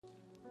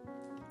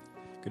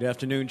Good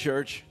afternoon,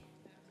 church.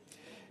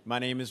 My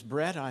name is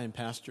Brett. I am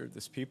pastor of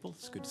this people.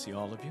 It's good to see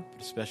all of you,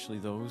 but especially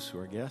those who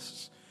are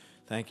guests.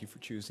 Thank you for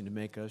choosing to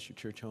make us your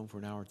church home for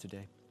an hour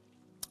today.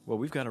 Well,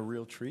 we've got a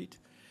real treat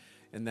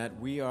in that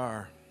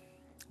we're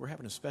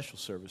having a special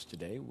service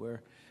today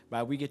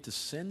whereby we get to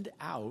send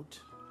out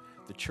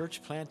the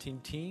church planting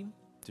team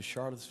to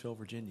Charlottesville,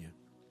 Virginia.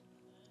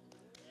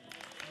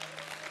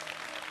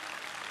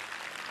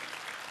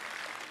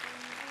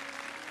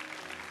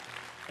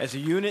 As a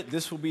unit,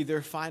 this will be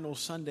their final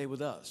Sunday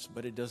with us,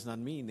 but it does not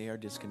mean they are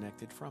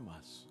disconnected from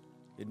us.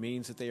 It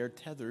means that they are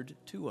tethered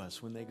to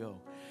us when they go.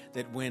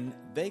 That when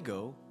they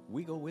go,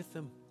 we go with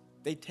them.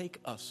 They take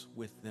us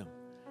with them.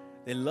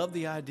 They love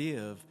the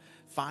idea of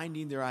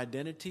finding their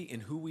identity in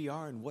who we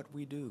are and what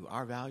we do,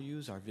 our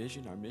values, our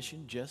vision, our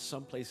mission, just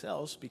someplace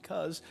else,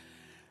 because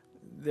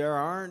there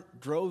aren't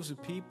droves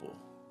of people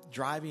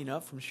driving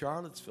up from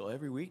Charlottesville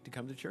every week to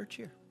come to church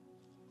here.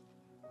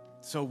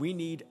 So we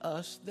need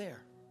us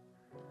there.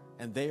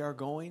 And they are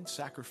going,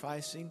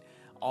 sacrificing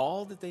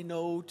all that they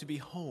know to be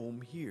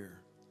home here.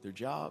 Their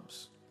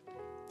jobs,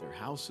 their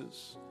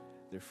houses,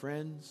 their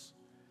friends,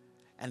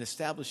 and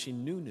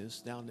establishing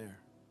newness down there.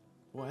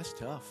 Well, that's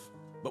tough.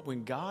 But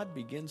when God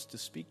begins to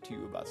speak to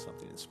you about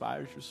something that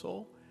inspires your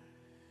soul,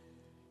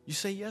 you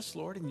say, yes,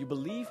 Lord, and you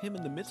believe Him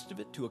in the midst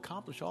of it to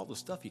accomplish all the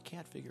stuff you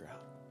can't figure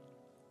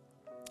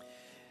out.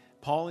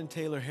 Paul and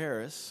Taylor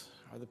Harris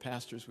are the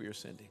pastors we are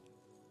sending.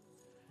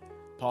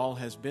 Paul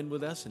has been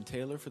with us and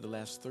Taylor for the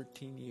last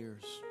 13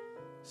 years,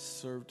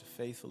 served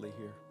faithfully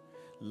here,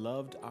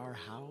 loved our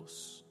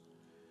house,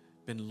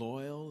 been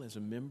loyal as a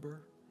member,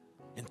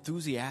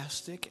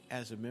 enthusiastic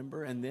as a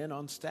member, and then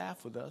on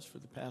staff with us for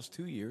the past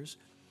 2 years,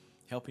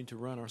 helping to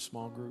run our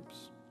small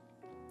groups.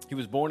 He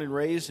was born and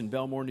raised in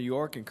Belmore, New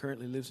York, and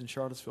currently lives in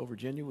Charlottesville,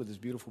 Virginia with his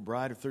beautiful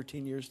bride of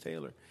 13 years,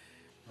 Taylor,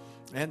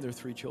 and their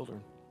 3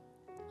 children.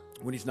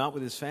 When he's not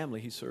with his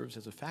family, he serves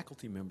as a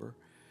faculty member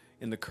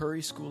in the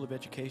Curry School of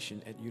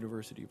Education at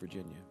University of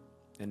Virginia,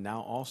 and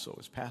now also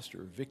as pastor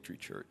of Victory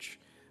Church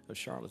of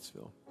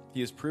Charlottesville.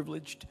 He is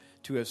privileged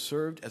to have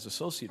served as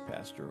associate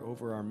pastor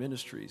over our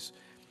ministries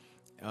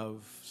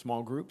of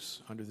small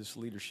groups under this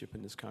leadership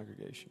in this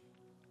congregation.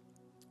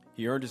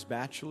 He earned his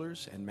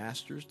bachelor's and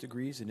master's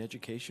degrees in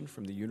education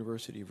from the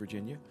University of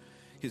Virginia,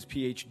 his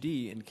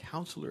PhD in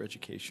counselor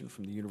education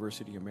from the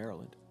University of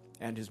Maryland,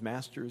 and his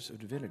master's of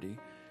divinity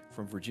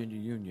from Virginia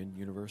Union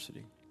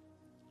University.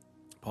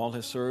 Paul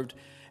has served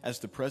as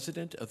the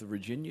president of the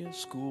Virginia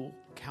School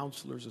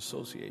Counselors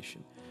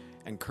Association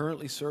and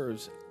currently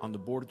serves on the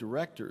board of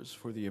directors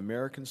for the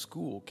American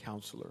School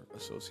Counselor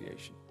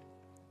Association.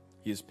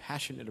 He is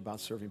passionate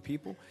about serving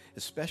people,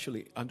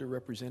 especially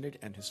underrepresented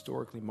and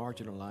historically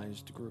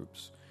marginalized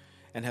groups,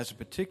 and has a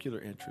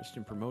particular interest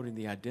in promoting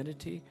the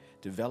identity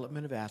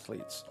development of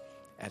athletes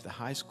at the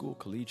high school,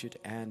 collegiate,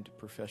 and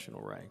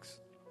professional ranks.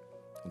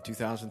 In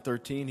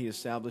 2013, he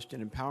established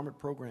an empowerment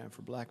program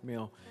for black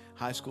male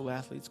high school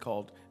athletes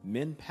called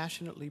Men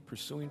Passionately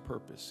Pursuing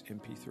Purpose,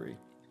 MP3.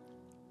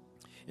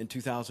 In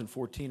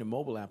 2014, a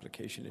mobile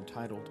application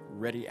entitled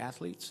Ready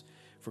Athletes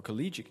for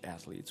collegiate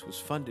athletes was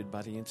funded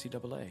by the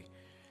NCAA.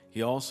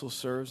 He also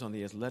serves on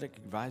the Athletic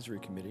Advisory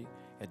Committee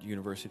at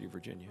University of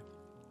Virginia.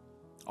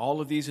 All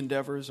of these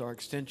endeavors are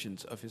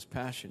extensions of his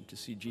passion to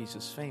see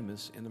Jesus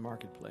famous in the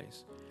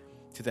marketplace.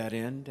 To that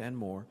end and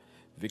more,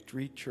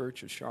 Victory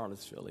Church of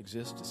Charlottesville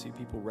exists to see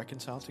people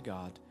reconciled to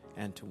God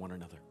and to one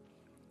another.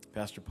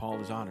 Pastor Paul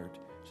is honored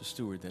to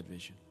steward that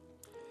vision.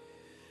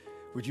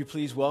 Would you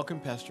please welcome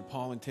Pastor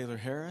Paul and Taylor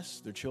Harris,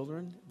 their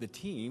children, the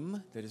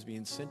team that is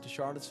being sent to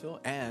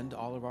Charlottesville, and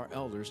all of our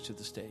elders to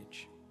the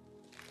stage.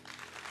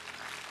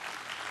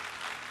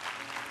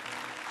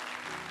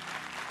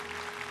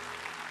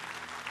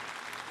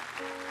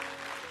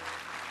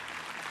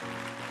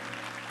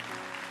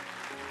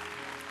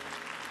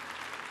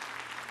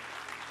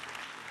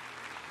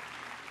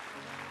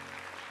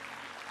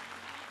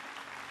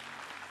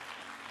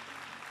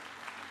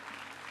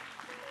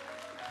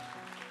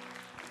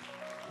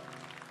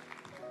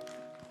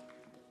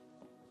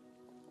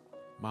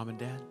 Mom and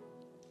Dad?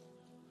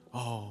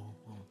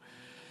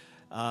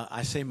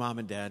 I say Mom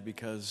and Dad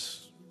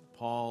because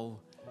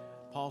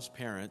Paul's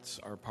parents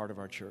are part of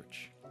our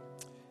church.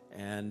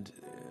 And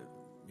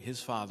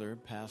his father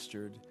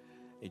pastored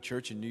a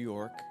church in New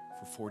York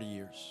for 40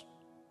 years.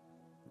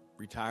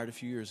 Retired a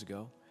few years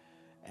ago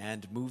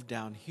and moved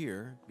down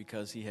here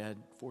because he had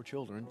 4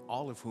 children,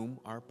 all of whom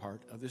are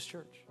part of this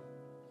church.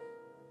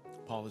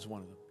 Paul is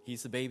one of them.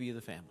 He's the baby of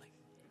the family.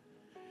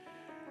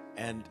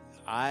 And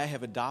I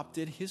have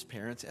adopted his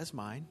parents as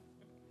mine.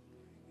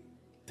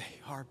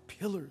 They are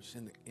pillars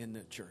in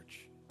the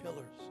church.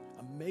 Pillars.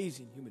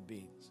 Amazing human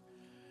beings.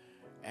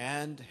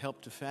 And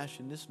helped to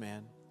fashion this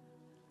man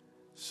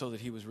so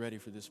that he was ready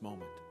for this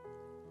moment.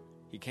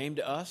 He came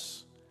to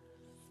us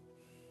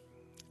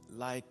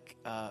like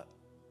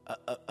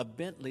a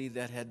Bentley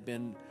that had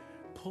been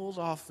pulled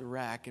off the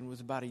rack and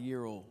was about a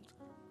year old.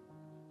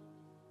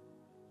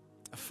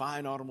 A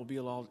fine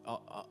automobile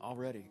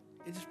already.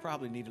 It just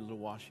probably needed a little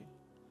washing.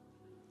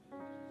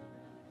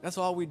 That's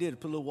all we did,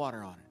 put a little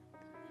water on it.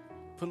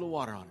 Put a little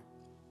water on it.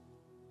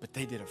 But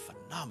they did a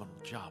phenomenal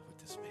job with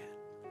this man.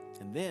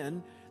 And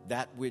then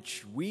that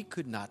which we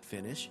could not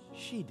finish,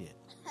 she did.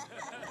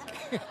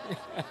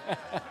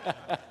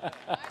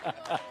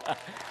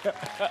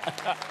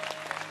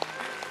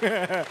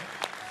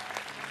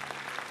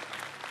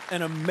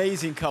 An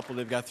amazing couple.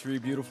 They've got 3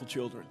 beautiful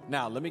children.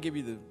 Now, let me give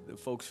you the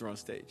folks who are on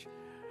stage.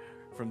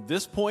 From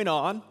this point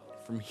on,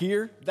 from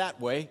here,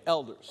 that way,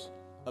 elders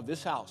of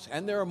this house,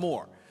 and there are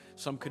more.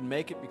 Some couldn't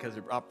make it because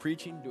they're out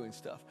preaching, doing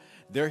stuff.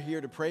 They're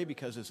here to pray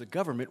because as a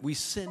government, we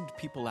send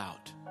people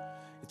out.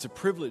 It's a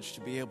privilege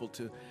to be able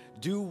to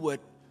do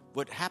what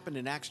happened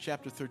in Acts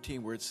chapter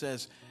 13, where it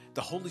says,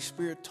 the Holy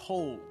Spirit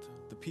told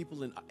the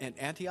people in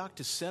Antioch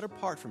to set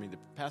apart for me, the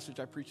passage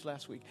I preached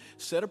last week,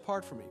 set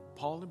apart for me,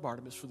 Paul and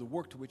Barnabas, for the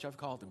work to which I've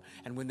called them.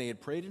 And when they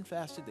had prayed and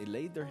fasted, they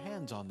laid their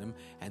hands on them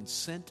and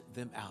sent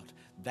them out.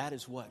 That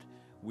is what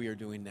we are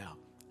doing now.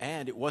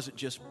 And it wasn't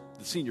just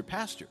the senior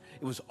pastor.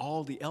 It was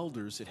all the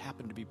elders that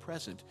happened to be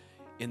present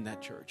in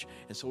that church.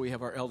 And so we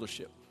have our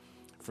eldership.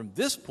 From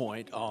this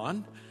point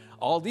on,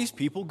 all these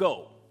people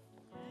go.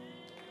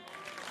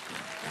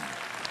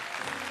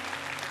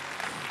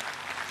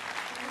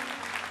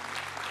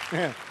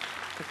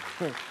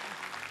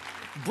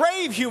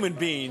 Brave human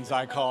beings,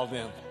 I call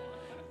them.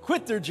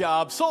 Quit their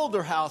jobs, sold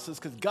their houses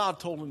because God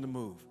told them to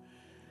move.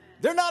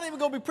 They're not even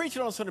going to be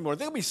preaching on Sunday morning.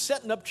 They're going to be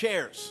setting up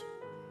chairs,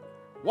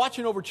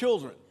 watching over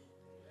children,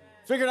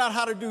 figuring out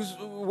how to do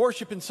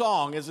worship and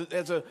song as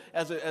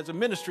a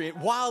ministry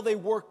while they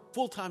work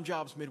full-time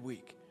jobs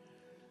midweek.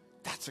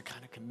 That's the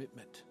kind of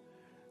commitment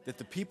that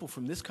the people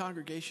from this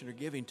congregation are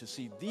giving to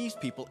see these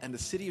people and the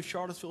city of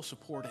Charlottesville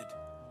supported.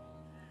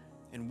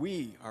 And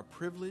we are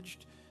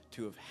privileged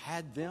to have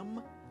had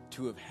them,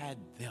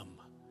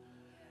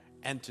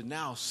 and to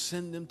now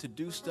send them to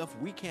do stuff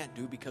we can't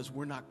do because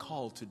we're not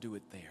called to do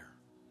it there.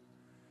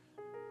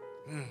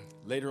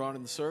 Later on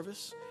in the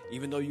service,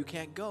 even though you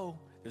can't go,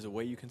 there's a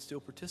way you can still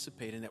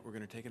participate in that. We're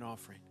going to take an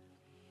offering.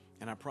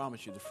 And I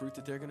promise you, the fruit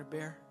that they're going to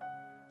bear,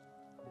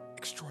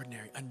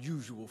 extraordinary,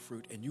 unusual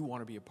fruit, and you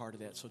want to be a part of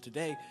that. So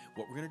today,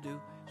 what we're going to do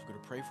is we're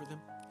going to pray for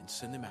them and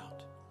send them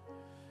out.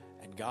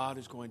 And God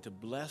is going to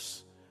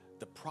bless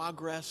the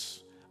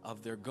progress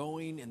of their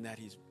going, and that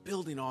He's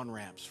building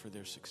on-ramps for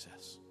their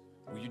success.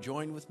 Will you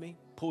join with me?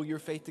 Pull your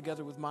faith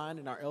together with mine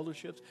and our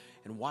elderships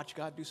and watch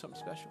God do something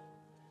special.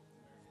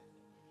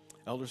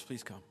 Elders,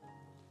 please come.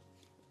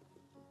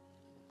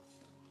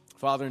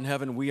 Father in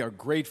heaven, we are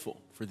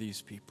grateful for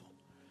these people.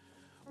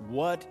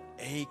 What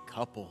a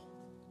couple.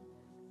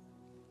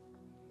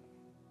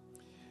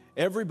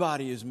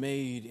 Everybody is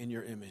made in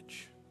your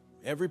image.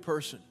 Every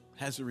person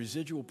has the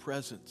residual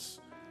presence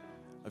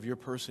of your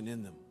person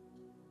in them.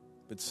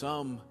 But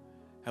some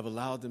have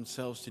allowed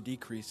themselves to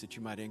decrease that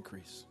you might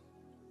increase.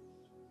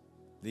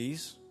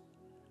 These,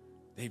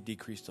 they've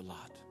decreased a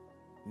lot.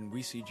 And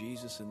we see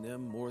Jesus in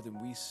them more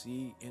than we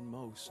see in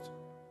most.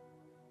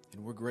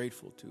 And we're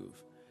grateful to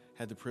have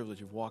had the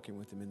privilege of walking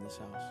with them in this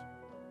house.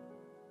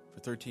 For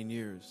 13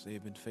 years, they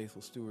have been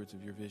faithful stewards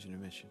of your vision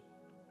and mission.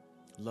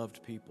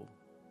 Loved people,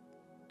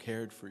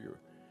 cared for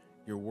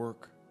your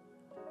work.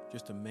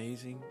 Just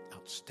amazing,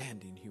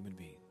 outstanding human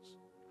beings.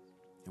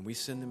 And we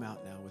send them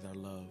out now with our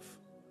love.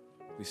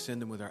 We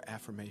send them with our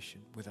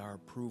affirmation, with our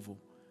approval,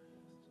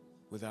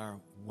 with our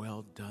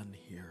well done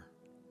here.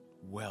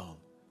 Well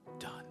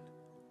done.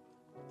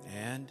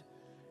 And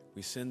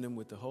we send them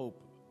with the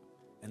hope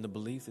and the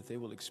belief that they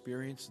will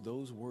experience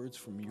those words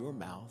from your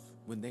mouth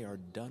when they are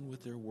done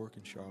with their work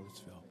in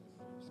Charlottesville.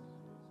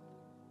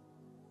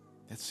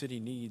 That city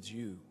needs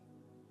you.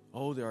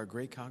 Oh, there are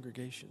great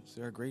congregations.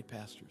 There are great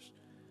pastors.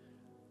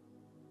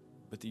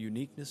 But the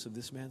uniqueness of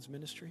this man's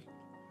ministry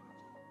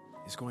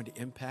is going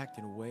to impact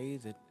in a way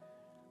that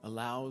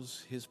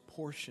allows his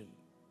portion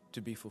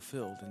to be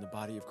fulfilled in the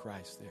body of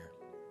Christ there.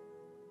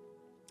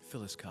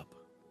 Fill his cup.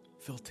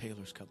 Fill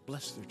Taylor's cup.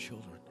 Bless their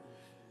children.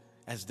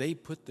 As they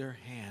put their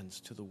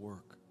hands to the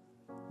work,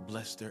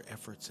 bless their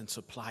efforts and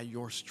supply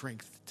your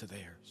strength to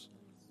theirs.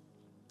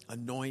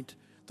 Anoint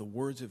the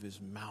words of his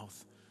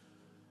mouth.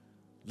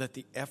 Let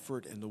the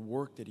effort and the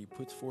work that he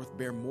puts forth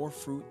bear more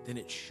fruit than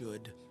it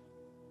should.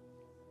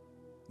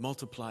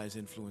 Multiply his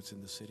influence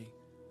in the city.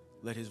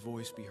 Let his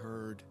voice be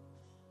heard.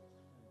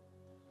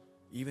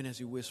 Even as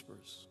he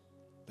whispers,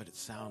 let it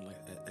sound like,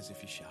 as if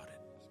he shouted.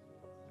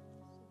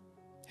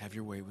 Have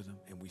your way with them,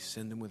 and we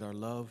send them with our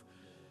love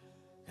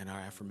and our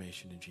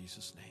affirmation in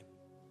Jesus' name.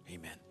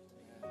 Amen.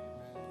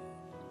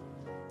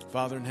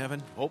 Father in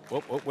heaven,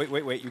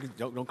 wait. You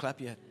don't clap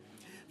yet.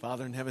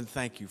 Father in heaven,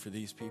 thank you for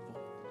these people.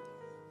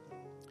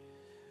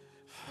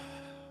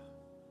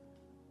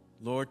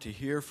 Lord, to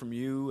hear from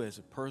you as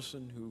a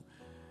person who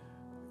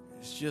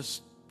is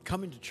just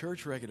coming to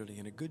church regularly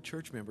and a good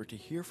church member, to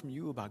hear from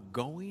you about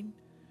going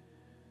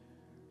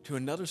to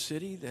another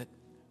city that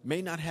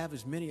may not have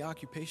as many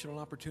occupational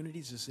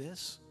opportunities as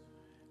this,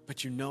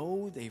 but you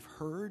know they've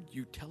heard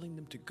you telling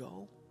them to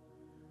go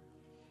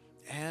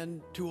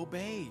and to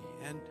obey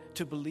and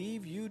to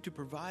believe you to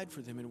provide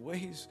for them in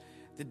ways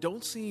that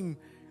don't seem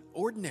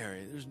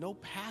ordinary. There's no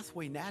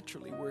pathway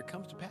naturally where it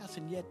comes to pass,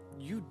 and yet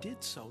you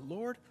did so.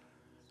 Lord,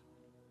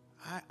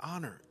 I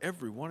honor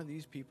every one of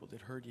these people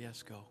that heard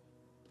yes, go.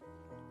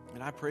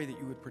 And I pray that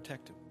you would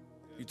protect them.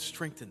 You'd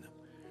strengthen them.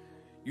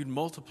 You'd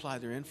multiply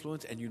their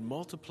influence, and you'd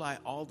multiply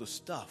all the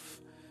stuff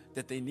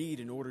that they need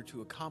in order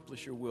to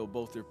accomplish your will,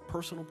 both their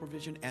personal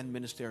provision and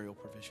ministerial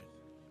provision.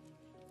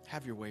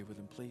 Have your way with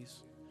them,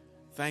 please.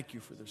 Thank you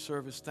for their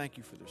service. Thank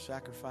you for their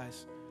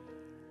sacrifice.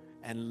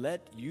 And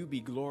let you be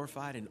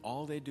glorified in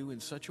all they do in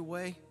such a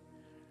way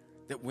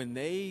that when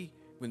they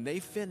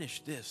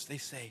finish this, they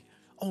say,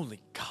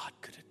 only God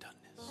could have done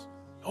this.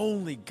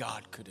 Only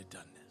God could have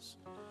done this.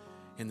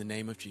 In the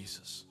name of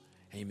Jesus,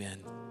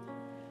 amen.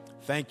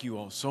 Thank you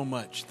all so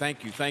much.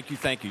 Thank you, thank you,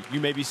 thank you. You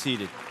may be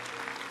seated.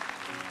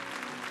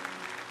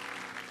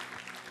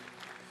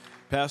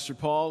 Pastor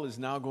Paul is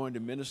now going to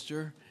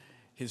minister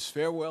his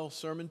farewell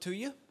sermon to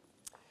you,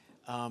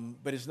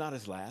 but it's not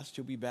his last.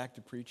 He'll be back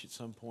to preach at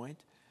some point,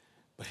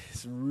 but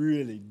it's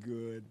really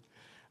good.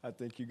 I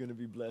think you're going to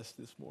be blessed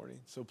this morning.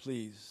 So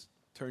please,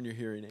 turn your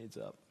hearing aids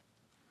up.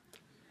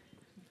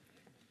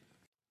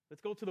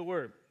 Let's go to the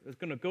Word. We're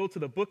going to go to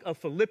the book of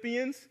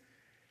Philippians,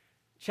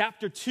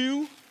 chapter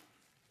 2,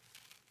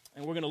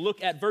 and we're going to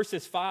look at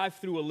verses 5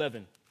 through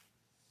 11.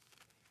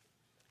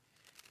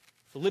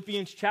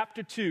 Philippians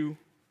chapter 2,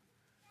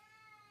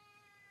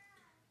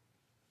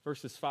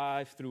 verses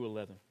 5 through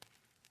 11.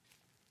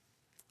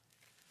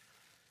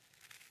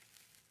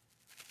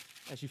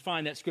 As you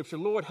find that scripture,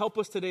 Lord, help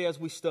us today as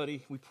we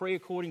study. We pray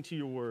according to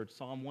your word,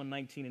 Psalm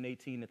 119 and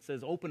 18, that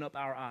says, open up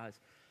our eyes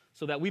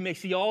so that we may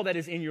see all that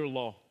is in your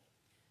law.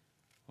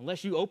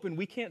 Unless you open,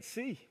 we can't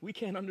see, we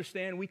can't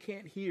understand, we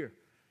can't hear.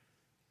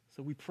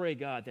 So we pray,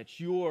 God, that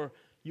your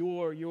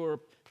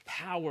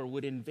power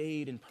would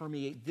invade and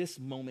permeate this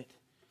moment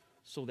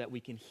so that we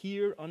can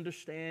hear,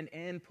 understand,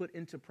 and put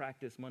into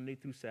practice Monday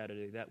through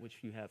Saturday that which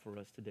you have for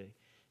us today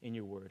in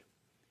your word.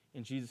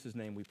 In Jesus'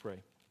 name we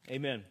pray.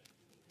 Amen.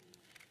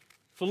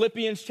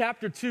 Philippians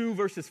chapter 2,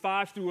 verses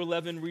 5 through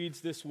 11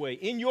 reads this way.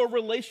 In your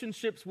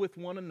relationships with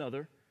one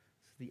another,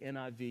 this is the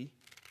NIV,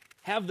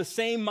 have the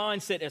same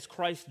mindset as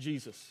Christ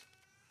Jesus,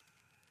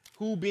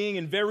 who being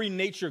in very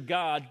nature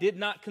God, did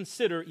not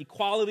consider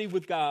equality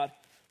with God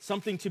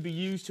something to be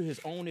used to his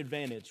own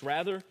advantage.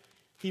 Rather,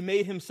 he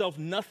made himself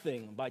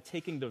nothing by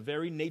taking the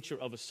very nature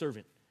of a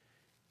servant,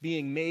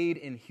 being made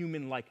in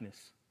human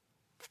likeness.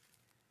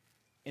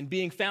 And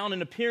being found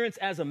in appearance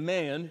as a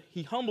man,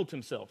 he humbled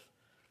himself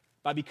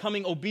by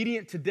becoming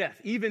obedient to death,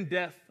 even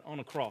death on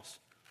a cross.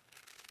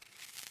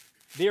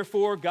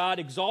 Therefore, God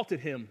exalted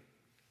him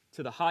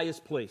to the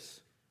highest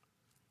place,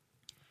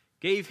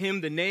 gave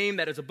him the name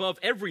that is above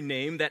every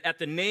name, that at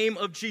the name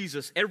of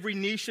Jesus every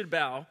knee should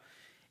bow,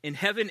 in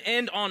heaven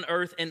and on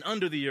earth and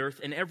under the earth,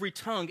 and every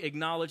tongue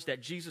acknowledge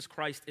that Jesus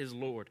Christ is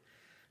Lord,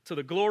 to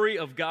the glory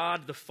of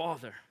God the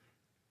Father.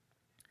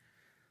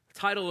 The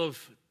title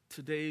of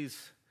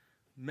today's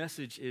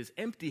message is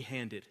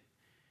Empty-Handed.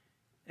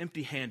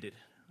 Empty-handed.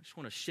 I just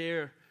want to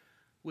share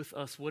with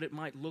us what it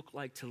might look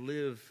like to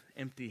live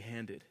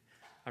empty-handed.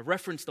 I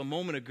referenced a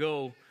moment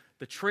ago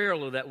the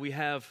trailer that we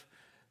have,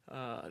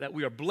 that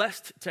we are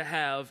blessed to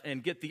have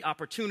and get the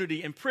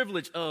opportunity and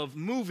privilege of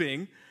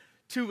moving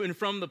to and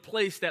from the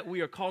place that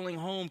we are calling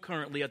home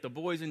currently at the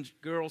Boys and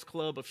Girls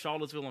Club of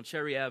Charlottesville on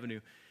Cherry Avenue.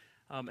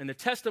 And the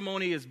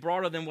testimony is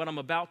broader than what I'm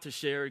about to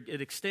share.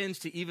 It extends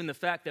to even the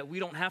fact that we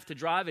don't have to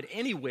drive it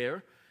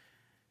anywhere,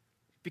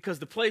 because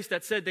the place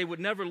that said they would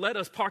never let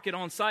us park it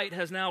on site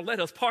has now let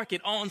us park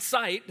it on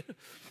site,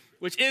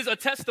 which is a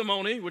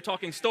testimony. We're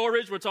talking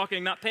storage. We're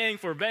talking not paying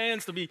for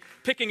vans to be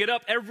picking it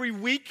up every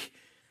week.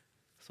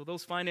 So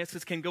those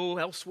finances can go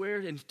elsewhere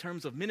in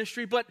terms of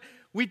ministry. But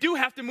we do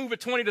have to move it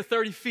 20 to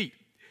 30 feet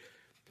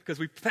because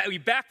we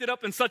backed it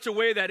up in such a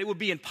way that it would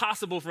be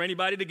impossible for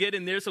anybody to get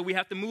in there. So we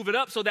have to move it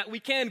up so that we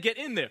can get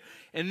in there.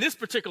 And this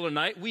particular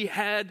night, we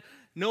had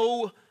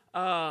no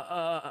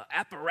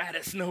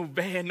apparatus, no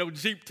van, no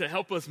Jeep to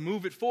help us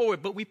move it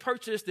forward. But we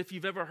purchased, if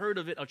you've ever heard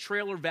of it, a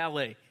trailer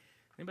valet.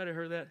 Anybody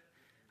heard of that?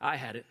 I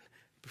had it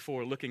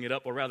before looking it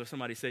up, or rather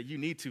somebody said, you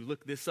need to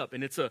look this up.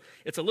 And it's a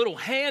little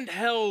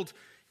handheld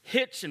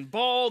hitch and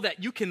ball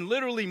that you can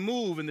literally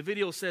move, and the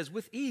video says,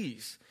 with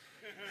ease.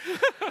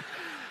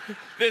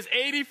 This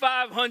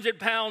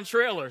 8,500-pound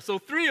trailer. So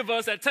 3 of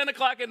us at 10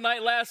 o'clock at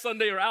night last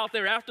Sunday are out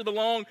there after the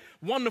long,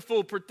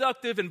 wonderful,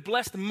 productive, and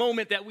blessed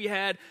moment that we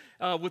had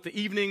with the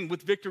evening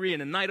with Victory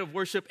and a night of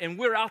worship. And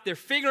we're out there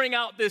figuring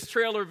out this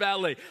trailer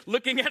valet,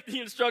 looking at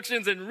the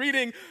instructions and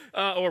reading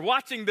or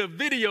watching the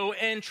video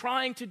and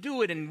trying to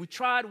do it. And we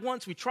tried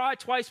once, we tried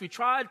twice, we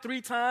tried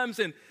 3 times.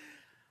 And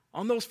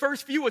on those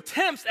first few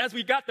attempts, as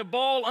we got the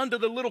ball under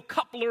the little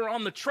coupler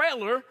on the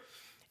trailer,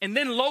 and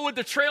then lowered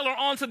the trailer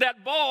onto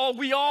that ball,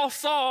 we all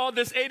saw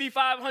this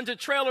 8,500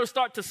 trailer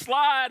start to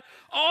slide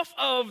off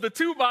of the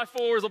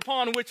 2x4s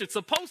upon which it's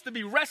supposed to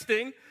be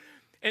resting,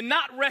 and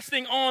not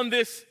resting on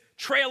this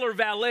trailer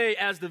valet,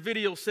 as the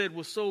video said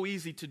was so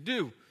easy to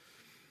do.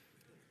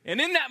 And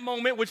in that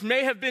moment, which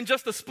may have been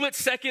just a split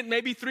second,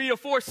 maybe 3 or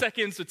 4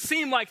 seconds, it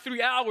seemed like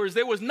 3 hours,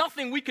 there was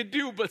nothing we could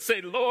do but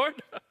say,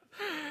 Lord,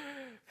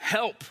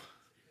 help.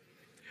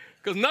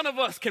 Because none of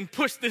us can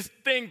push this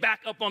thing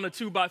back up on the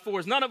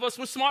 2x4s. None of us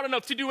were smart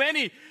enough to do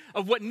any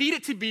of what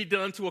needed to be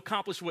done to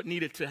accomplish what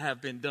needed to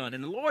have been done.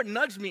 And the Lord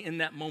nudged me in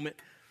that moment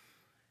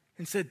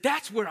and said,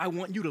 that's where I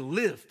want you to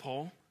live,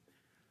 Paul.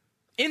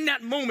 In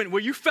that moment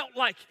where you felt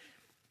like,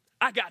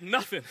 I got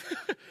nothing.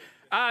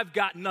 I've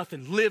got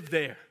nothing. Live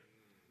there.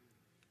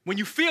 When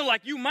you feel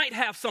like you might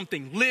have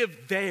something,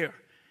 live there.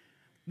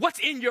 What's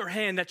in your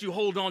hand that you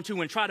hold on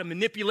to and try to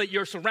manipulate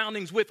your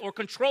surroundings with or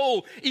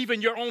control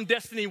even your own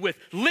destiny with?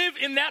 Live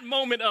in that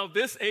moment of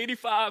this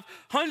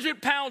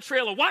 8,500-pound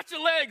trailer. Watch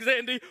your legs,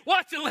 Andy.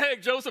 Watch your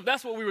leg, Joseph.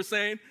 That's what we were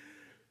saying.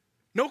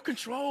 No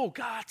control.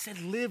 God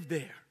said live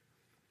there.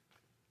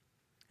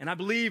 And I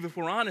believe if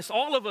we're honest,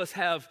 all of us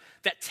have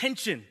that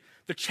tension,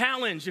 the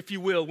challenge, if you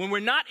will, when we're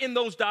not in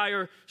those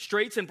dire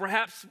straits, and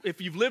perhaps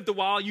if you've lived a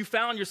while, you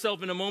found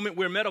yourself in a moment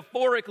where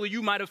metaphorically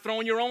you might have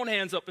thrown your own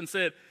hands up and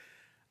said,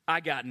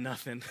 I got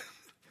nothing.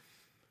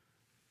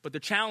 But the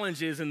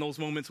challenge is in those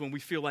moments when we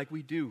feel like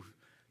we do,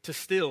 to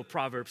still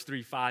Proverbs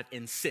 3, 5,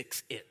 and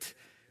 6 it,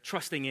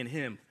 trusting in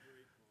him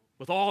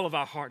with all of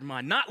our heart and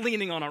mind, not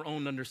leaning on our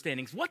own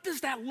understandings. What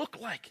does that look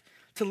like?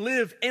 To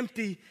live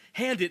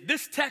empty-handed.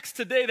 This text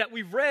today that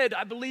we've read,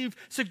 I believe,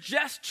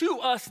 suggests to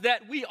us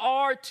that we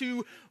are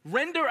to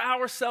render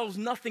ourselves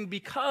nothing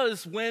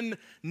because when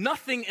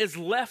nothing is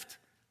left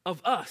of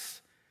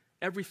us,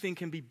 everything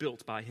can be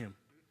built by him.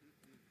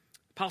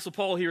 Apostle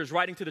Paul here is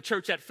writing to the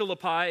church at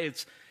Philippi.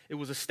 It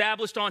was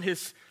established on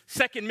his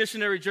second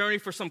missionary journey.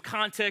 For some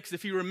context,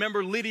 if you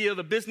remember Lydia,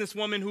 the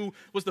businesswoman who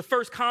was the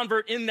first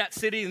convert in that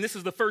city, and this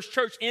is the first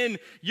church in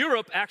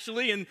Europe,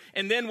 actually, and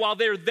then while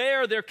they're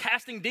there, they're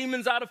casting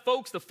demons out of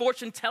folks. The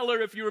fortune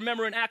teller, if you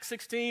remember in Acts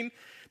 16,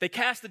 they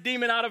cast the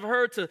demon out of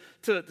her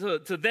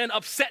to then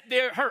upset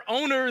her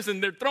owners,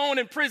 and they're thrown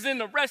in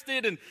prison,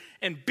 arrested,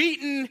 and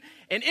beaten.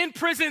 And in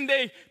prison,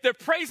 they're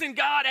praising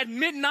God at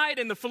midnight,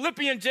 and the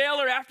Philippian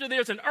jailer, after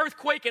there's an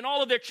earthquake and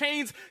all of their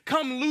chains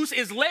come loose,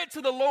 is led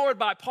to the Lord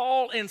by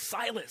Paul and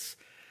Silas.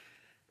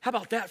 How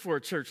about that for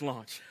a church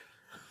launch?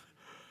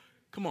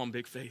 Come on,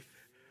 Big Faith.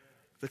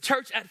 The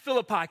church at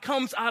Philippi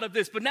comes out of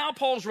this, but now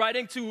Paul's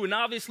writing to an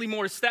obviously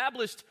more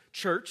established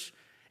church,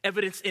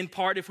 evidence in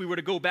part if we were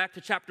to go back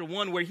to chapter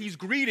 1 where he's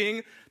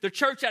greeting the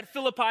church at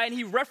Philippi and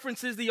he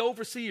references the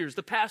overseers,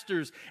 the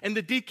pastors, and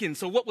the deacons.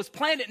 So what was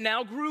planted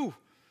now grew.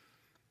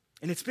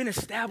 And it's been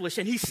established.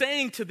 And he's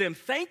saying to them,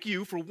 thank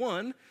you, for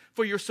one,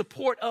 for your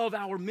support of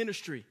our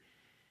ministry.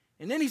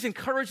 And then he's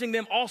encouraging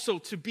them also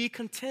to be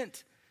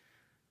content,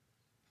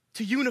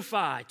 to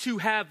unify, to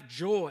have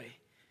joy.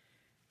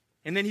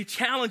 And then he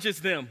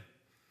challenges them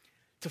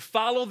to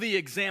follow the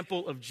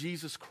example of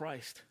Jesus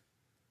Christ.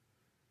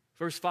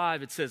 Verse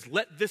 5, it says,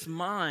 let this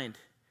mind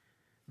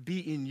be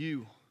in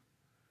you.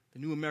 The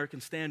New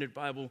American Standard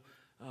Bible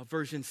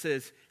version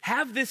says,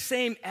 have this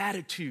same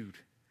attitude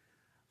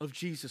of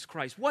Jesus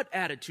Christ. What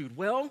attitude?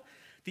 Well,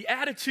 the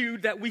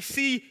attitude that we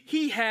see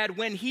he had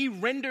when he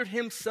rendered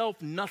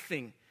himself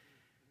nothing.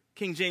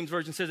 King James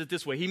Version says it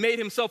this way. He made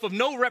himself of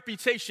no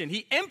reputation.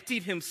 He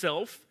emptied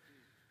himself.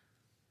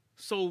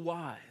 So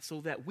why?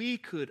 So that we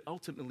could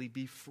ultimately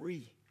be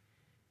free.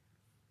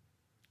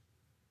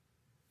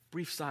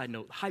 Brief side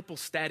note,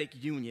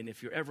 hypostatic union,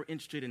 if you're ever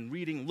interested in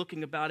reading,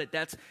 looking about it,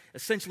 that's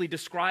essentially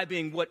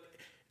describing what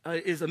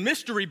is a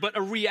mystery, but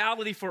a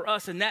reality for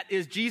us, and that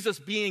is Jesus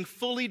being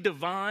fully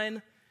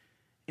divine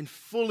and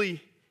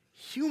fully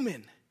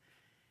human.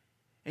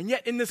 And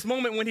yet in this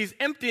moment when he's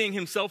emptying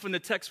himself in the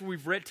text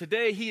we've read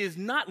today, he is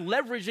not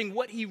leveraging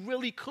what he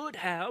really could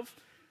have.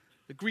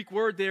 The Greek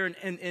word there in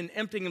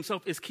emptying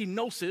himself is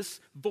kenosis,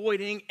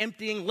 voiding,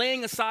 emptying,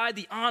 laying aside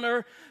the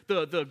honor,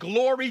 the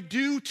glory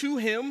due to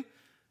him,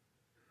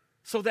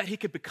 so that he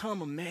could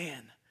become a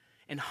man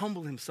and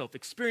humble himself,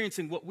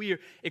 experiencing what we are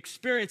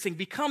experiencing,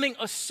 becoming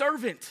a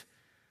servant,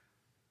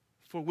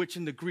 for which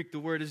in the Greek the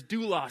word is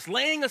doulos,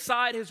 laying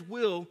aside his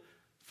will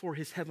for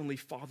his heavenly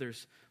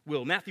Father's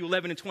will. Matthew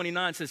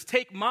 11:29 says,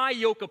 take my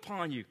yoke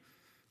upon you,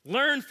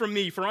 learn from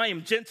me, for I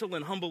am gentle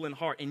and humble in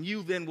heart, and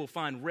you then will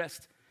find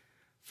rest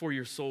for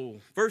your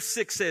soul. Verse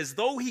 6 says,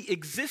 though he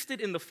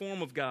existed in the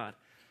form of God,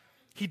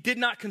 he did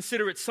not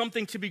consider it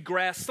something to be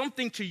grasped,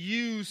 something to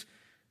use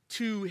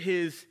to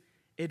his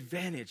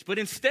advantage. But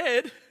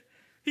instead,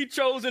 he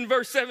chose in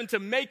verse 7 to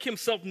make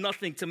himself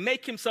nothing, to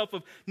make himself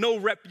of no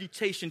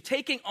reputation,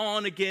 taking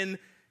on again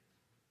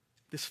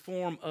this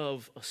form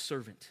of a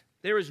servant.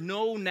 There is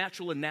no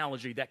natural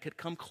analogy that could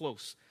come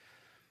close.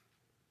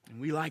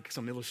 And we like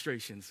some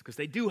illustrations because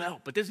they do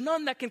help, but there's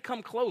none that can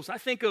come close. I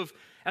think of,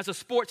 as a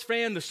sports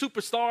fan, the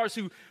superstars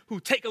who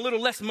take a little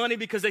less money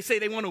because they say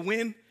they want to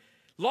win.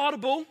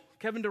 Laudable.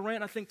 Kevin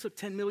Durant, I think, took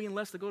 $10 million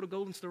less to go to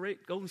Golden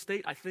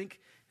State, I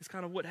think, is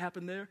kind of what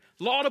happened there.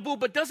 Laudable,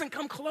 but doesn't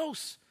come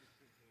close.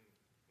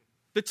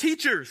 The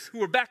teachers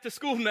who are back to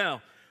school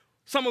now,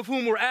 some of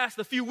whom were asked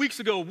a few weeks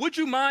ago, would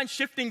you mind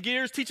shifting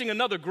gears, teaching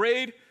another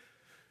grade?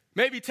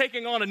 Maybe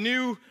taking on a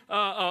new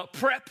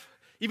prep,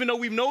 even though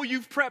we know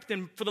you've prepped,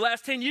 and for the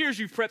last 10 years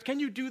you've prepped. Can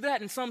you do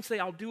that? And some say,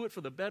 I'll do it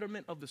for the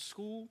betterment of the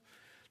school,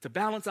 to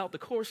balance out the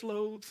course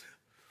loads.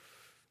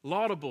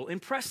 Laudable,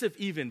 impressive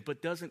even,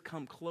 but doesn't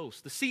come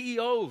close. The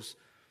CEOs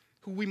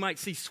who we might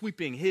see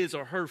sweeping his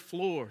or her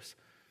floors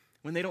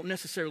when they don't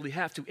necessarily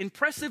have to.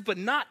 Impressive, but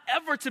not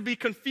ever to be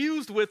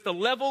confused with the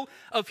level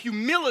of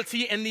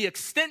humility and the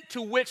extent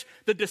to which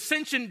the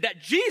dissension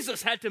that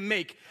Jesus had to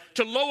make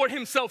to lower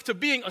himself to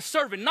being a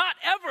servant. Not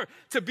ever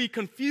to be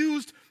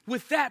confused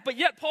with that. But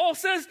yet Paul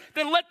says,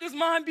 then let this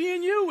mind be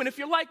in you. And if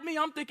you're like me,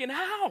 I'm thinking,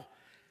 how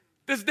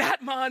does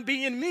that mind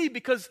be in me?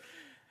 Because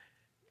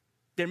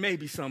there may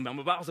be some,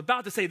 I was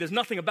about to say there's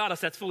nothing about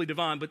us that's fully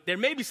divine, but there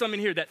may be some in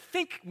here that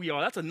think we are.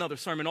 That's another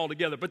sermon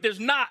altogether. But there's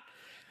not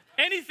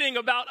anything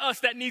about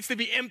us that needs to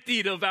be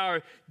emptied of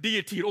our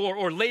deity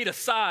or laid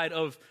aside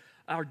of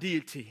our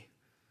deity.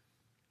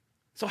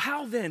 So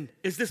how then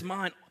is this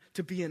mind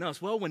to be in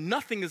us? Well, when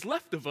nothing is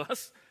left of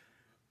us,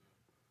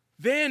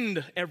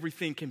 then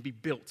everything can be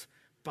built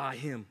by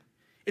him.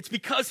 It's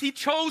because he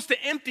chose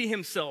to empty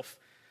himself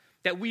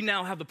that we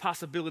now have the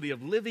possibility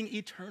of living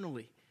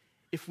eternally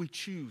if we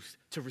choose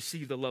to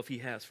receive the love he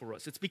has for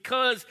us. It's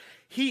because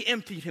he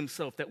emptied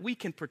himself that we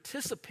can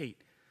participate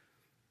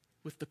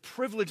with the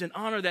privilege and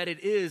honor that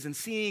it is in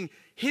seeing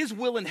his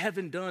will in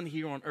heaven done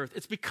here on earth.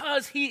 It's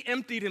because he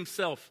emptied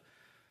himself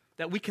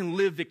that we can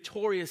live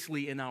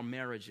victoriously in our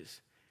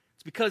marriages.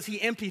 It's because he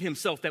emptied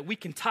himself that we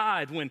can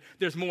tithe when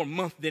there's more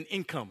month than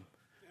income.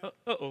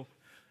 Uh-oh.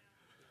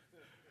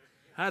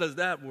 How does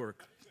that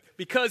work?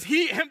 Because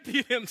he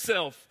emptied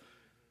himself,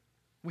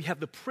 we have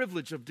the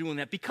privilege of doing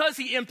that. Because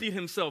he emptied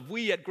himself,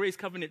 we at Grace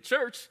Covenant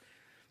Church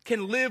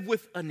can live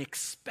with an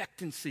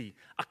expectancy,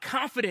 a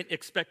confident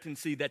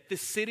expectancy that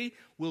this city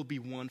will be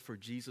won for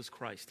Jesus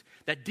Christ,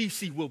 that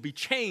DC will be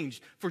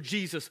changed for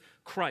Jesus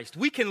Christ.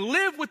 We can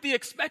live with the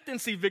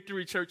expectancy,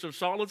 Victory Church of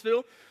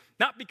Charlottesville,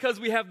 not because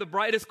we have the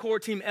brightest core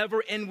team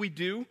ever, and we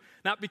do.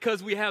 Not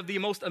because we have the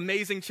most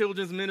amazing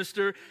children's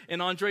minister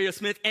in Andrea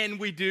Smith, and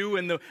we do,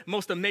 and the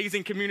most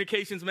amazing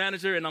communications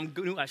manager, and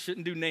I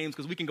shouldn't do names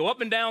because we can go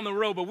up and down the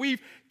road, but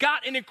we've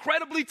got an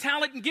incredibly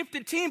talented and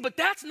gifted team, but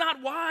that's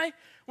not why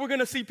we're going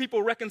to see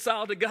people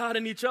reconcile to God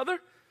and each other.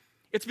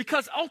 It's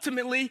because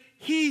ultimately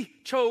he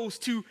chose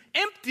to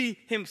empty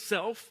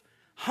himself,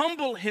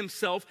 humble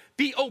himself,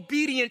 be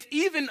obedient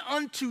even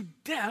unto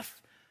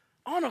death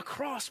on a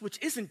cross, which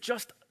isn't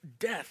just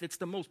death. It's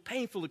the most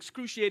painful,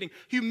 excruciating,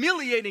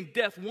 humiliating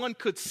death one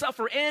could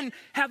suffer. And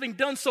having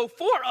done so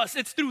for us,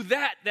 it's through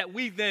that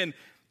we then,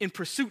 in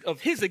pursuit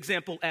of his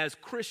example as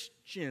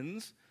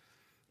Christians,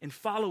 and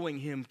following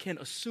him, can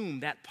assume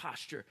that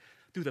posture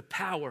through the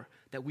power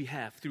that we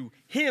have, through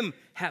him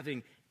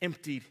having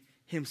emptied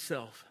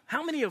himself.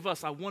 How many of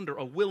us, I wonder,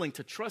 are willing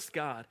to trust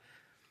God,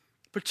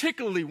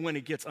 particularly when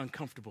it gets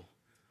uncomfortable?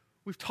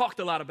 We've talked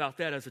a lot about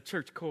that as a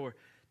church core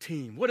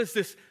team. What is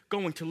this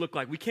going to look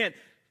like? We can't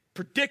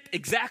predict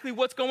exactly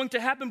what's going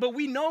to happen, but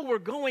we know we're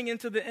going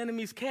into the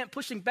enemy's camp,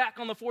 pushing back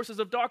on the forces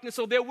of darkness.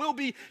 So there will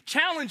be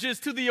challenges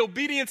to the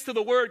obedience to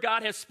the word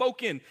God has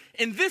spoken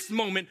in this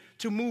moment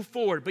to move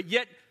forward. But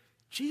yet,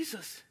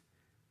 Jesus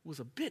was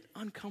a bit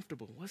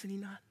uncomfortable, wasn't he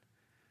not?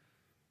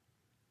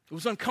 It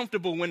was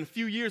uncomfortable when a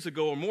few years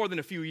ago, or more than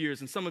a few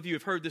years, and some of you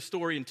have heard this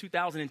story in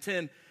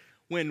 2010,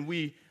 when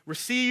we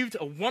received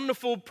a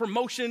wonderful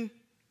promotion,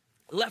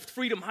 left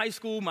Freedom High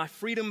School, my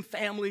Freedom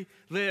family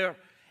there,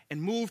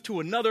 and moved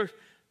to another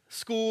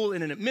school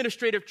in an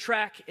administrative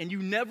track. And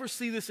you never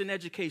see this in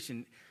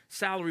education,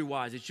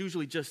 salary-wise. It's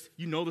usually just,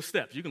 you know the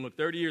steps. You can look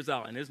 30 years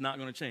out, and it's not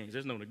going to change.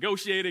 There's no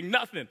negotiating,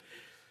 nothing.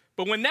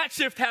 But when that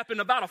shift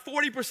happened, about a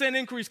 40%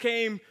 increase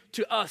came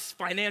to us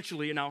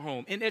financially in our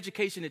home. In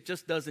education, it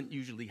just doesn't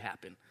usually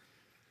happen.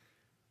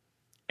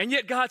 And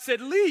yet God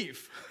said,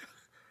 leave.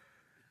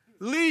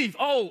 Leave.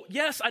 Oh,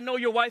 yes, I know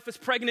your wife is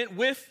pregnant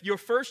with your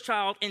first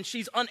child, and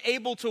she's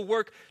unable to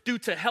work due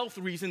to health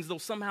reasons, though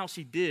somehow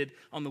she did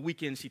on the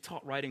weekends. She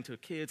taught writing to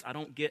kids. I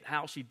don't get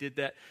how she did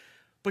that.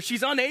 But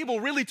she's unable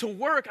really to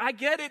work. I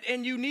get it,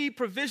 and you need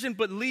provision,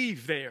 but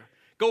leave there.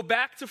 Go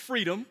back to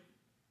Freedom,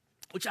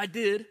 which I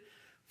did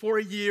for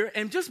a year,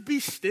 and just be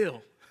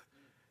still.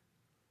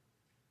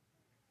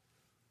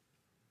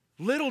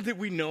 Little did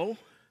we know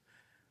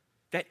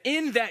that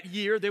in that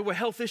year, there were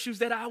health issues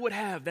that I would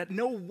have, that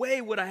no way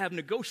would I have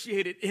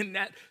negotiated in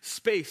that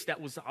space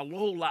that was a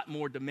whole lot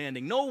more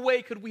demanding. No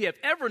way could we have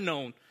ever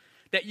known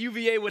that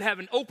UVA would have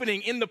an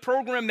opening in the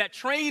program that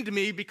trained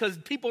me, because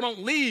people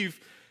don't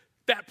leave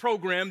that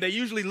program. They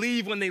usually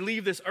leave when they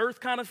leave this earth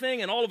kind of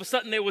thing, and all of a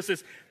sudden there was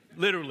this,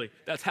 literally,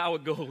 that's how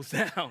it goes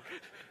down.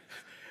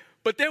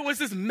 But there was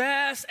this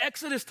mass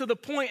exodus to the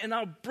point, and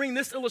I'll bring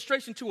this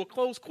illustration to a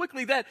close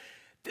quickly, that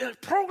the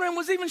program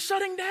was even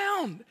shutting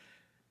down.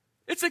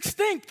 It's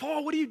extinct.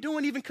 Paul, what are you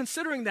doing even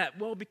considering that?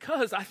 Well,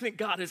 because I think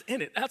God is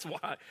in it. That's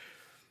why.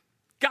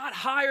 Got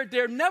hired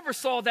there, never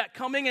saw that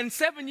coming, and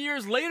 7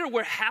 years later,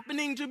 we're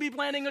happening to be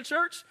planting a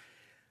church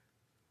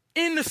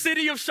in the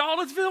city of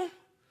Charlottesville.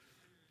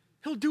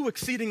 He'll do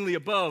exceedingly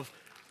above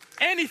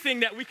anything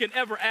that we can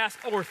ever ask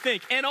or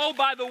think. And oh,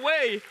 by the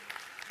way,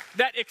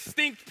 that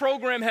extinct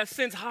program has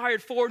since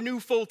hired 4 new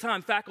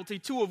full-time faculty,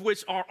 2 of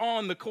which are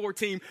on the core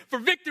team for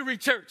Victory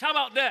Church. How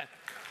about that?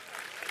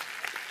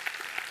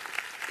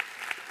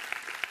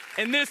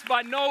 And this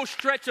by no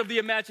stretch of the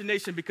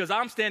imagination, because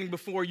I'm standing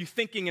before you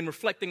thinking and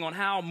reflecting on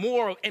how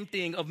more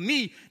emptying of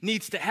me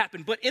needs to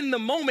happen. But in the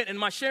moment, and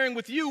my sharing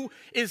with you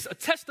is a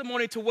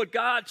testimony to what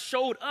God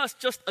showed us,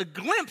 just a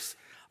glimpse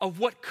of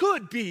what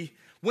could be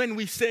when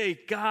we say,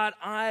 God,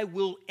 I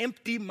will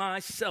empty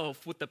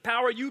myself with the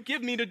power you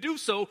give me to do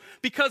so,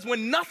 because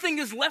when nothing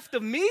is left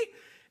of me,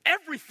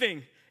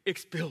 everything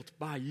is built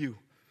by you.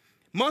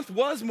 Month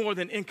was more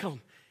than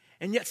income,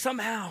 and yet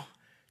somehow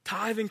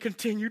tithing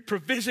continued,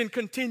 provision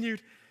continued,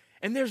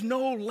 and there's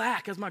no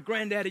lack. As my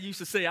granddaddy used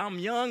to say, I'm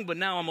young, but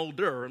now I'm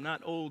older. I'm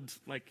not old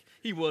like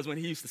he was when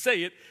he used to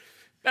say it.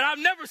 And I've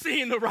never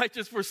seen the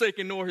righteous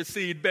forsaken nor his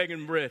seed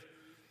begging bread.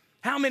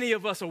 How many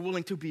of us are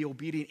willing to be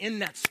obedient in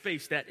that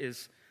space that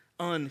is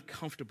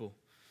uncomfortable?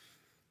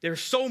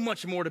 There's so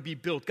much more to be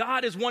built.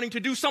 God is wanting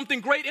to do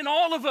something great in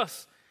all of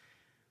us.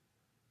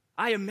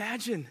 I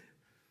imagine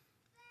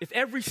if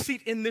every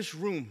seat in this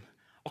room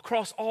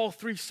across all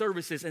 3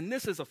 services, and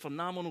this is a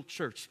phenomenal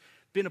church,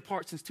 been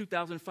apart since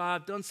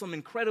 2005, done some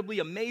incredibly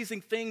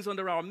amazing things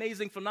under our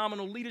amazing,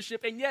 phenomenal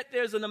leadership, and yet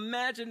there's an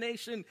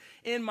imagination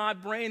in my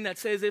brain that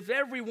says if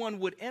everyone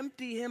would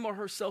empty him or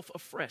herself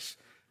afresh,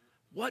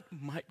 what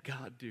might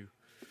God do?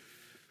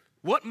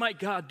 What might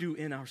God do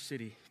in our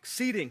city,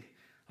 exceeding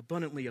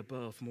abundantly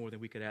above more than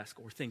we could ask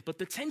or think? But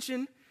the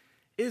tension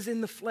is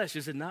in the flesh,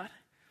 is it not?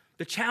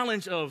 The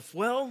challenge of,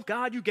 well,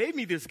 God, you gave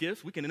me this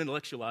gift. We can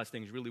intellectualize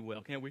things really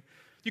well, can't we?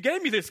 You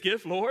gave me this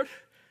gift, Lord,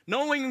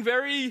 knowing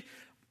very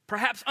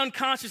perhaps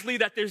unconsciously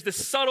that there's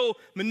this subtle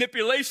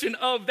manipulation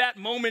of that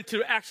moment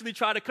to actually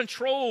try to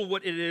control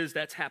what it is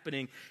that's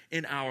happening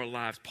in our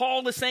lives.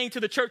 Paul is saying to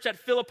the church at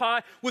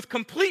Philippi with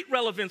complete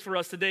relevance for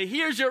us today,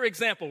 here's your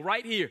example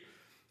right here.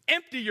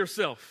 Empty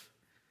yourself.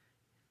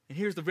 And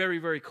here's the very,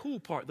 very cool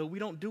part, though we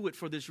don't do it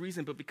for this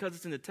reason, but because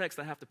it's in the text,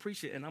 I have to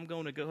preach it, and I'm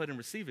going to go ahead and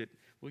receive it.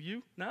 Will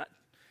you not?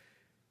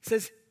 It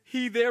says,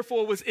 he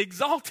therefore was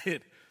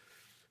exalted.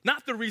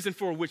 Not the reason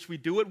for which we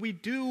do it. We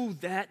do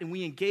that and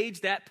we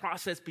engage that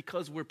process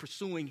because we're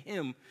pursuing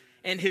him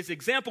and his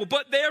example.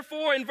 But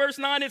therefore, in verse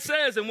 9 it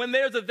says, and when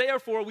there's a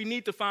therefore, we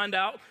need to find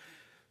out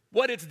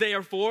what it's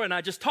there for. And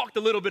I just talked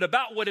a little bit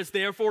about what it's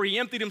there for. He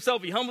emptied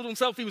himself. He humbled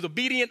himself. He was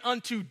obedient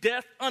unto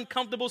death,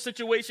 uncomfortable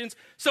situations.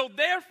 So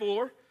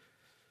therefore,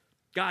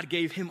 God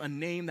gave him a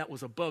name that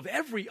was above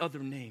every other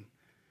name.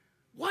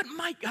 What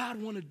might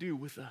God want to do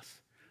with us?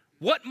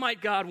 What might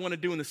God want to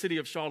do in the city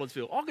of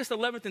Charlottesville? August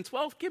 11th and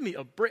 12th, give me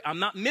a break. I'm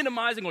not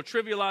minimizing or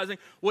trivializing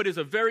what is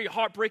a very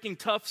heartbreaking,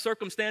 tough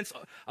circumstance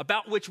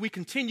about which we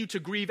continue to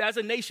grieve as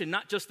a nation,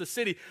 not just the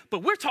city.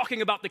 But we're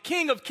talking about the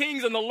King of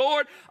Kings and the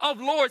Lord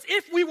of Lords.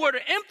 If we were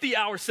to empty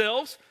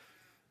ourselves,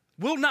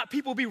 will not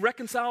people be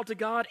reconciled to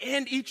God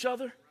and each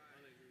other?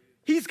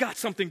 He's got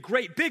something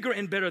great, bigger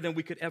and better than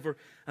we could ever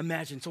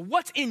imagine. So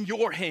what's in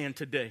your hand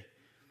today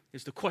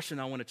is the question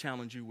I want to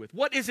challenge you with.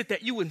 What is it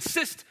that you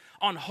insist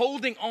on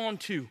holding on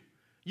to?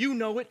 You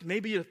know it.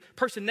 Maybe a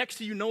person next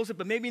to you knows it,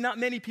 but maybe not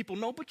many people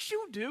know, but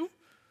you do.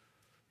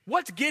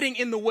 What's getting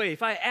in the way?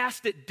 If I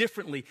asked it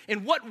differently,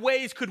 in what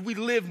ways could we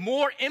live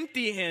more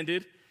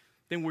empty-handed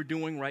than we're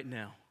doing right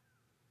now?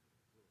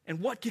 And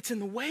what gets in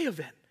the way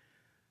of it?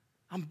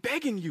 I'm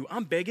begging you.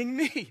 I'm begging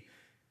me.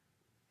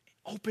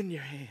 Open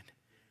your hand.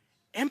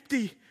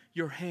 Empty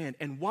your hand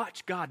and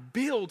watch God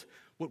build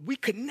what we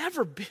could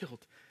never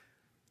build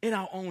in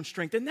our own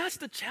strength. And that's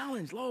the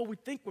challenge. Lord, we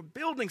think we're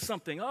building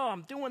something. Oh,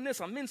 I'm doing this.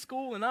 I'm in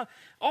school and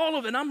all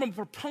of it. I'm a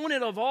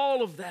proponent of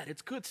all of that.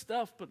 It's good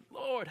stuff. But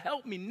Lord,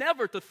 help me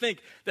never to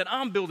think that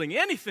I'm building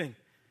anything.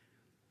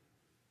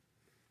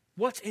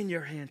 What's in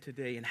your hand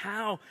today? And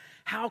how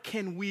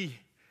can we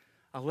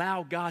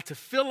allow God to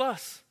fill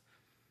us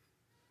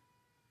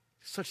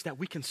such that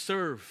we can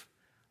serve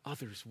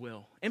others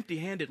well?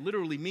 Empty-handed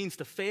literally means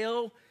to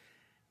fail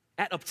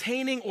at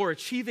obtaining or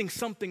achieving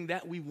something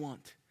that we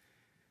want.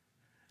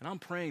 And I'm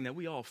praying that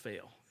we all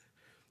fail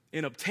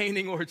in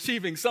obtaining or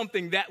achieving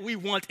something that we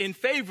want in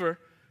favor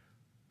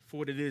for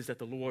what it is that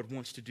the Lord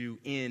wants to do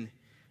in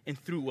and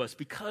through us.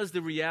 Because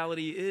the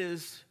reality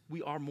is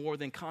we are more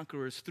than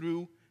conquerors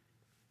through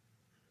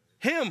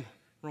him,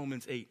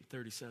 Romans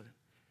 8:37.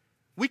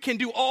 We can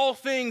do all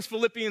things,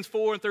 Philippians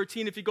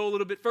 4:13, if you go a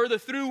little bit further,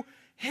 through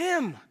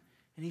him.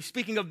 And he's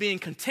speaking of being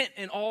content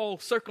in all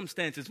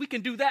circumstances. We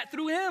can do that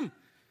through him.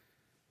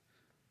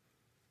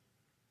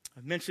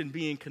 I've mentioned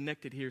being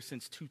connected here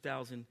since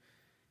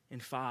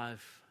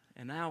 2005.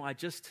 And now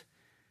as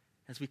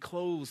we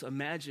close,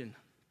 imagine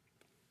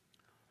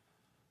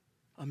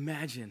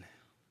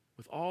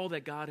with all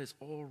that God has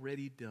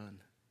already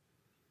done,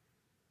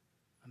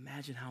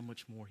 imagine how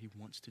much more he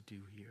wants to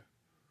do here.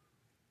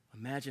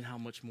 Imagine how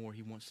much more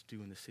he wants to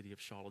do in the city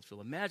of Charlottesville.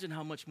 Imagine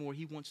how much more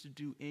he wants to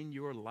do in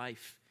your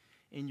life,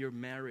 in your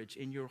marriage,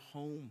 in your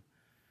home,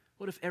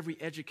 What if every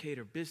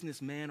educator,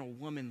 businessman or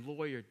woman,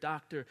 lawyer,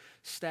 doctor,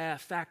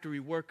 staff, factory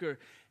worker,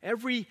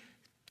 every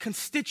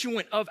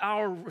constituent of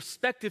our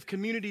respective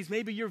communities,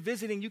 maybe you're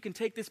visiting, you can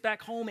take this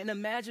back home and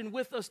imagine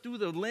with us through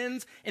the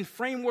lens and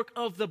framework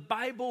of the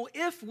Bible,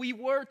 if we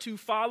were to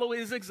follow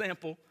his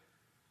example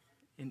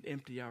and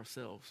empty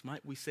ourselves.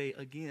 Might we say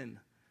again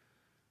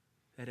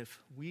that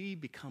if we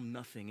become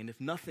nothing and if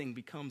nothing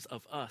becomes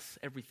of us,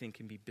 everything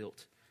can be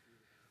built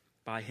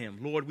by him.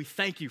 Lord, we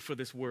thank you for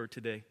this word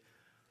today.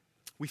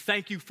 We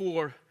thank you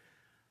for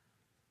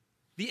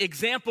the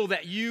example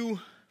that you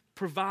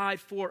provide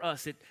for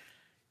us. It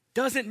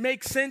doesn't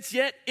make sense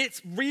yet.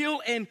 It's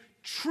real and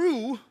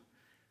true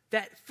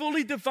that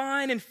fully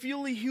divine and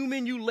fully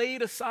human, you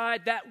laid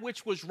aside that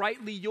which was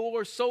rightly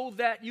yours so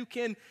that you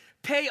can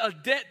pay a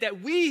debt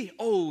that we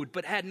owed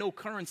but had no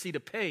currency to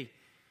pay.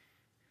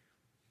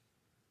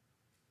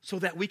 So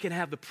that we can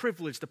have the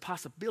privilege, the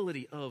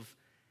possibility of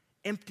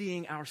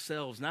emptying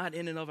ourselves, not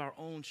in and of our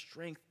own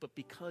strength, but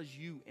because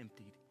you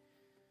emptied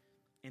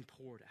and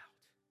poured out.